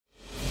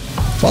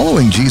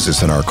Following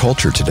Jesus in our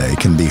culture today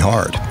can be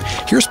hard.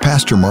 Here's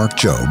Pastor Mark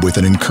Jobe with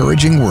an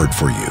encouraging word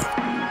for you.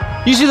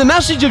 You see, the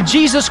message of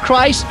Jesus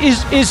Christ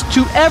is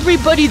to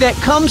everybody that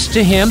comes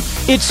to Him,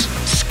 it's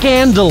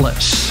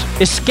scandalous.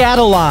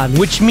 Eschatalon,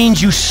 which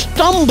means you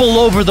stumble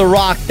over the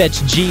rock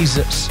that's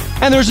Jesus.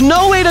 And there's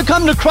no way to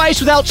come to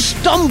Christ without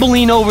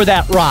stumbling over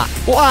that rock.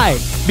 Why?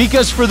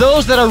 Because for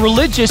those that are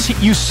religious,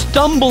 you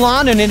stumble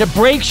on it and it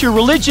breaks your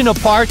religion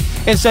apart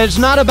and says it's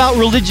not about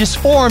religious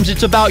forms,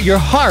 it's about your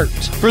heart.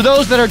 For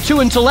those that are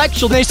too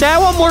intellectual, they say, I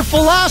want more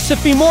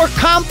philosophy, more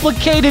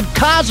complicated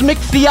cosmic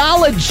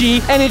theology,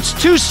 and it's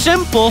too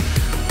simple.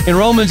 In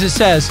Romans it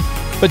says,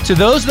 but to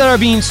those that are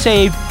being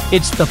saved,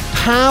 it's the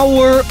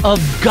power of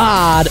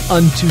God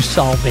unto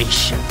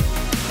salvation.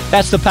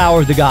 That's the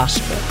power of the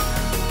gospel.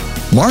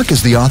 Mark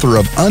is the author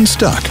of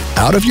Unstuck,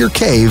 Out of Your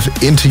Cave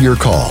into Your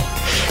Call.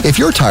 If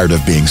you're tired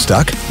of being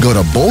stuck, go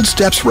to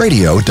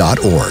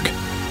boldstepsradio.org.